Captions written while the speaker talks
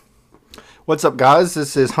What's up, guys?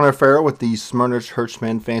 This is Hunter Farrell with the Smyrna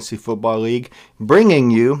Churchman Fantasy Football League, bringing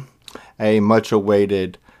you a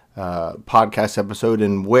much-awaited podcast episode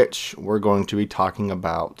in which we're going to be talking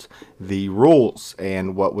about the rules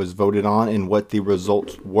and what was voted on and what the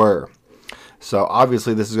results were. So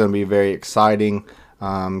obviously this is going to be very exciting,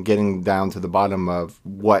 getting down to the bottom of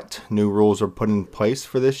what new rules are put in place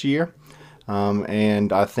for this year.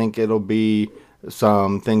 And I think it'll be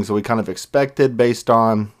some things that we kind of expected based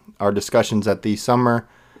on our discussions at the summer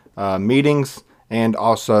meetings, and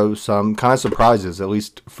also some kind of surprises, at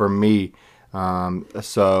least for me.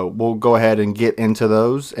 So we'll go ahead and get into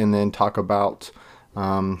those and then talk about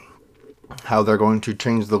how they're going to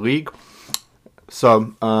change the league.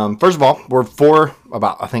 So first of all, we're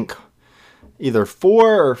either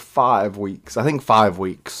 4 or 5 weeks. I think 5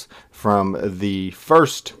 weeks from the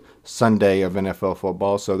first Sunday of NFL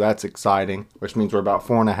football. So that's exciting, which means we're about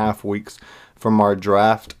 4.5 weeks from our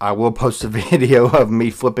draft. I will post a video of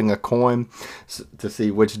me flipping a coin to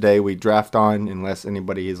see which day we draft on, unless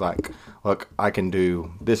anybody is like, look, I can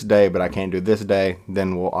do this day, but I can't do this day.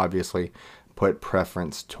 Then we'll obviously put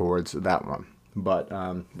preference towards that one. But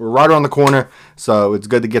we're right around the corner, so it's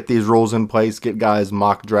good to get these rules in place, get guys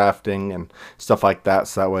mock drafting and stuff like that,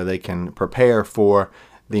 so that way they can prepare for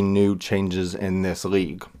the new changes in this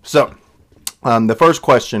league. So the first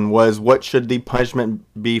question was, what should the punishment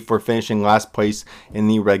be for finishing last place in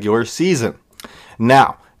the regular season?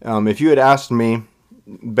 Now, if you had asked me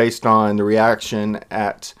based on the reaction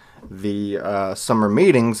at the summer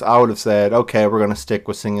meetings, I would have said, okay, we're going to stick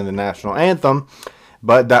with singing the national anthem,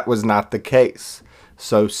 but that was not the case.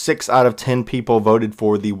 So 6 out of 10 people voted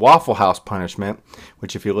for the Waffle House punishment,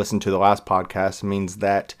 which, if you listen to the last podcast, means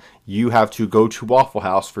that you have to go to Waffle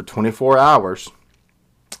House for 24 hours,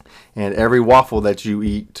 and every waffle that you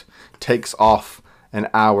eat takes off an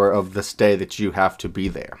hour of the stay that you have to be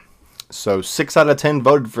there. So 6 out of 10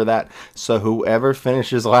 voted for that. So whoever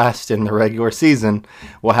finishes last in the regular season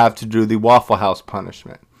will have to do the Waffle House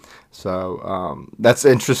punishment. So that's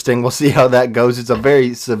interesting. We'll see how that goes. It's a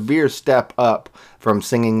very severe step up from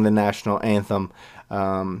singing the national anthem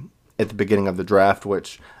at the beginning of the draft,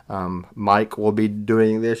 which Mike will be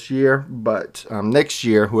doing this year. But next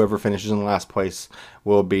year, whoever finishes in last place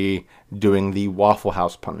will be doing the Waffle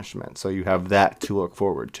House punishment. So you have that to look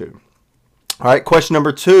forward to. All right, question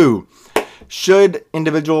number 2. Should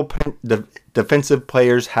individual defensive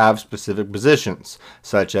players have specific positions,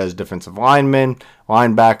 such as defensive linemen,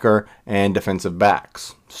 linebacker, and defensive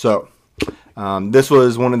backs? So this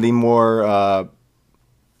was one of the more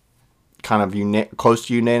kind of close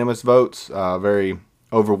to unanimous votes, very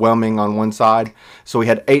overwhelming on one side. So we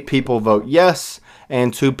had 8 people vote yes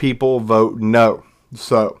and 2 people vote no.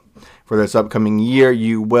 So for this upcoming year,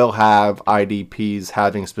 you will have IDPs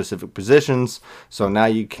having specific positions. So now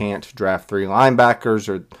you can't draft 3 linebackers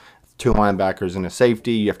or 2 linebackers and a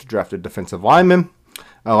safety. You have to draft a defensive lineman,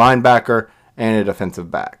 a linebacker, and a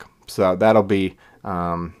defensive back. So that'll be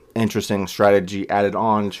interesting strategy added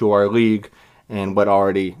on to our league, and what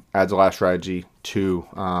already adds a lot of strategy to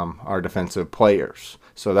our defensive players.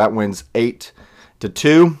 So that wins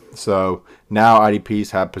 8-2. So now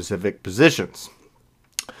IDPs have specific positions.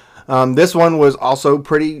 This one was also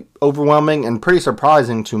pretty overwhelming and pretty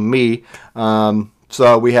surprising to me.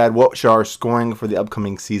 So we had what should our scoring for the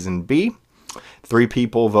upcoming season be? 3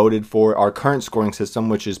 people voted for our current scoring system,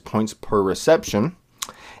 which is points per reception.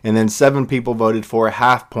 And then 7 people voted for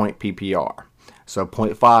half-point PPR. So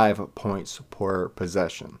 0.5 points per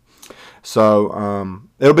possession. So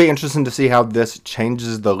it'll be interesting to see how this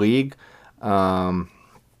changes the league.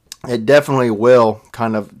 It definitely will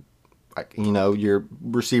kind of, your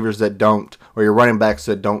receivers that don't, or your running backs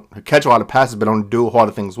that don't catch a lot of passes but don't do a lot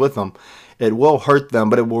of things with them, it will hurt them,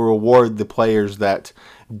 but it will reward the players that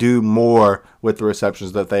do more with the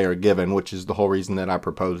receptions that they are given, which is the whole reason that I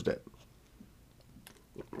proposed it.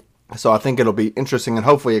 So I think it'll be interesting and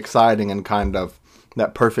hopefully exciting, and kind of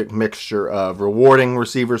that perfect mixture of rewarding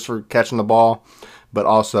receivers for catching the ball, but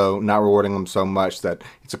also not rewarding them so much that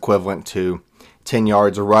it's equivalent to 10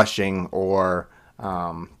 yards rushing or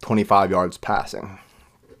 25 yards passing.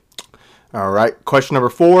 All right, question number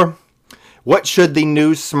 4. What should the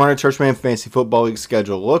new Smyrna Churchman Fantasy Football League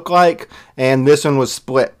schedule look like? And this one was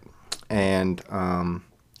split. And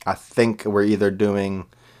I think we're either doing,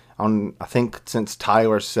 I think since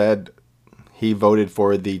Tyler said he voted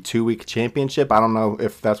for the 2-week championship, I don't know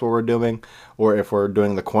if that's what we're doing or if we're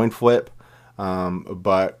doing the coin flip.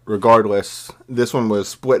 But regardless, this one was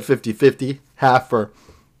split 50-50, half for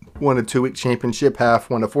won a 2-week championship,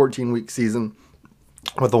 half won a 14-week season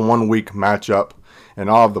with a 1-week matchup in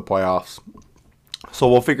all of the playoffs. So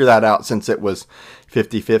we'll figure that out since it was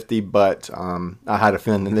 50-50, but I had a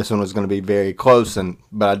feeling that this one was going to be very close,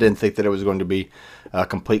 but I didn't think that it was going to be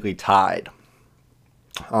completely tied.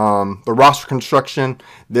 The roster construction,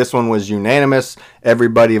 this one was unanimous.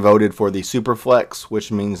 Everybody voted for the Superflex,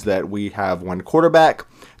 which means that we have 1 quarterback,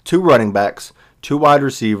 2 running backs, 2 wide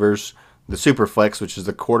receivers, the Superflex, which is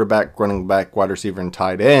the quarterback, running back, wide receiver, and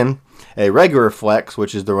tight end, a regular flex,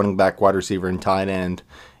 which is the running back, wide receiver, and tight end,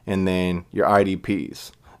 and then your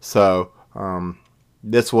IDPs. So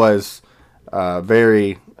this was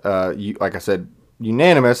very, like I said,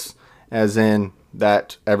 unanimous, as in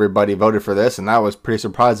that everybody voted for this, and that was pretty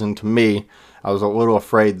surprising to me. I was a little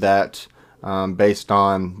afraid that based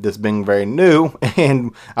on this being very new,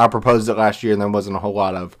 and I proposed it last year and there wasn't a whole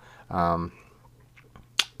lot of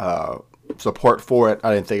support for it,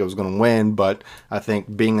 I didn't think it was going to win, but I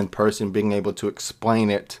think being in person, being able to explain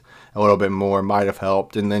it a little bit more might have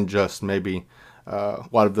helped, and then just maybe a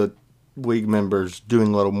lot of the league members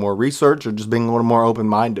doing a little more research or just being a little more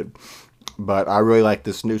open-minded. But I really like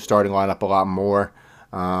this new starting lineup a lot more,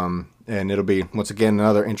 and it'll be, once again,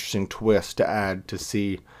 another interesting twist to add to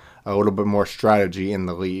see a little bit more strategy in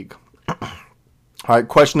the league. All right,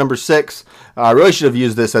 question number 6. I really should have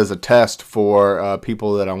used this as a test for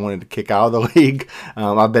people that I wanted to kick out of the league.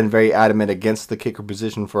 I've been very adamant against the kicker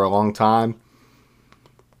position for a long time.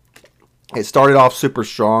 It started off super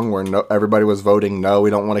strong where everybody was voting no, we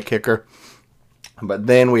don't want a kicker. But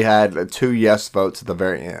then we had 2 yes votes at the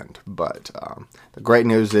very end. But the great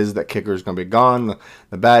news is that kicker is going to be gone.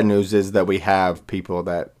 The bad news is that we have people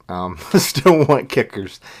that still want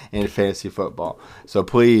kickers in fantasy football. So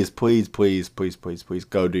please, please, please, please, please, please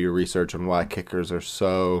go do your research on why kickers are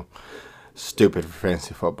so stupid for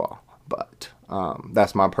fantasy football. But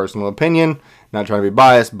that's my personal opinion. Not trying to be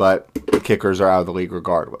biased, but kickers are out of the league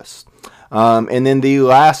regardless. And then the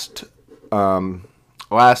last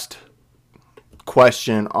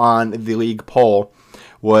question on the league poll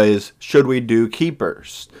was, should we do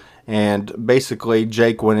keepers? And basically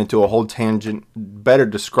Jake went into a whole tangent better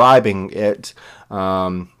describing it,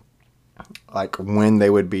 like when they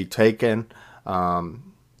would be taken,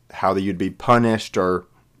 how you'd be punished or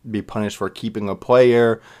be punished for keeping a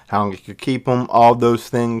player, how long you could keep them, all those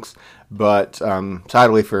things. But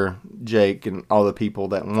sadly for Jake and all the people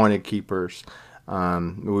that wanted keepers,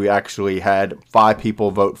 we actually had 5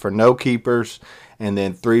 people vote for no keepers, and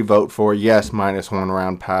then 3 vote for yes minus 1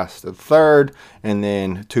 round past the third, and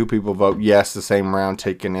then 2 people vote yes the same round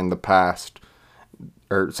taken in the past,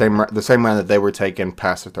 or the same round that they were taken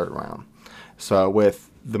past the third round. So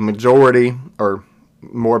with the majority or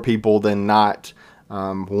more people than not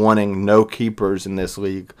wanting no keepers in this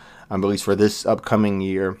league, at least for this upcoming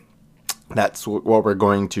year, that's what we're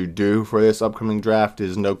going to do for this upcoming draft,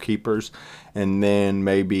 is no keepers. And then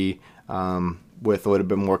maybe with a little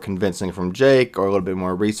bit more convincing from Jake or a little bit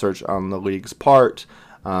more research on the league's part,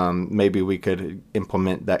 maybe we could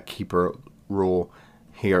implement that keeper rule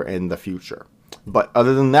here in the future. But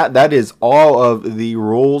other than that, that is all of the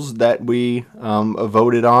rules that we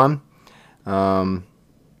voted on. Like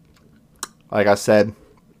I said,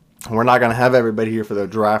 we're not going to have everybody here for the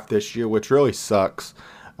draft this year, which really sucks.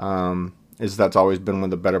 That's always been one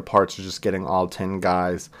of the better parts, of just getting all 10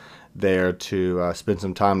 guys there to spend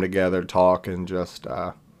some time together, talk, and just,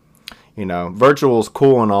 virtual is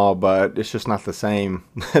cool and all, but it's just not the same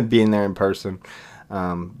being there in person.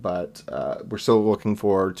 But we're still looking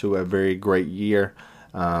forward to a very great year.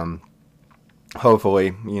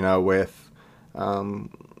 Hopefully, with,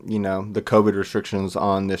 the COVID restrictions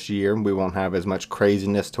on this year, we won't have as much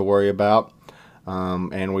craziness to worry about.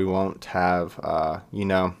 And we won't have,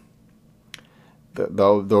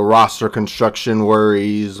 the roster construction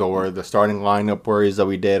worries or the starting lineup worries that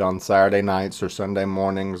we did on Saturday nights or Sunday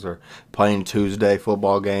mornings or playing Tuesday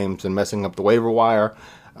football games and messing up the waiver wire.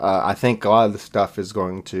 I think a lot of the stuff is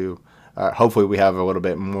going to, hopefully we have a little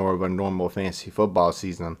bit more of a normal fantasy football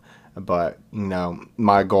season. But,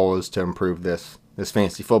 my goal is to improve this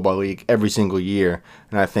fantasy football league every single year.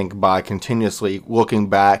 And I think by continuously looking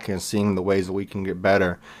back and seeing the ways that we can get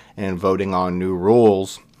better and voting on new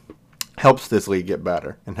rules helps this league get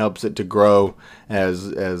better and helps it to grow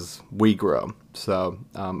as we grow. So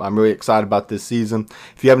I'm really excited about this season.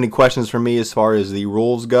 If you have any questions for me as far as the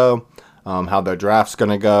rules go, how the draft's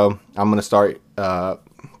going to go, I'm going to start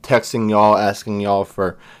texting y'all, asking y'all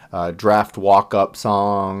for draft walk-up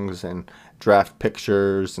songs and draft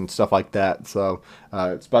pictures and stuff like that. So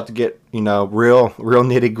it's about to get, real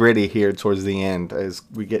nitty-gritty here towards the end as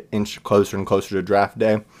we get closer and closer to draft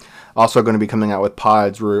day. Also going to be coming out with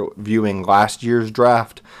pods reviewing last year's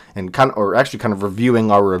draft and kind of reviewing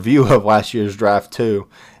our review of last year's draft too.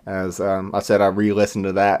 As I said, I re-listened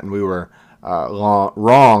to that and we were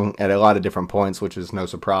wrong at a lot of different points, which is no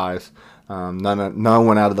surprise. No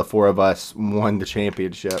one out of the four of us won the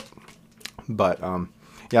championship. But,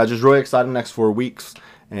 yeah, just really excited next 4 weeks.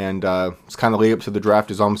 And it's kind of lead up to the draft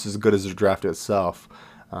is almost as good as the draft itself.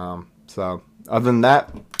 So other than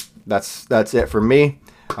that, that's it for me.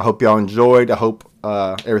 I hope y'all enjoyed. I hope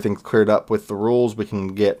everything's cleared up with the rules. We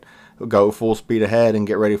can go full speed ahead and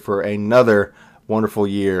get ready for another wonderful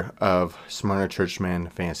year of Smyrna Churchman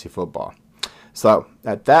fantasy football. So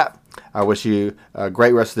at that, I wish you a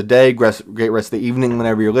great rest of the day, great rest of the evening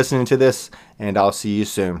whenever you're listening to this, and I'll see you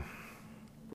soon.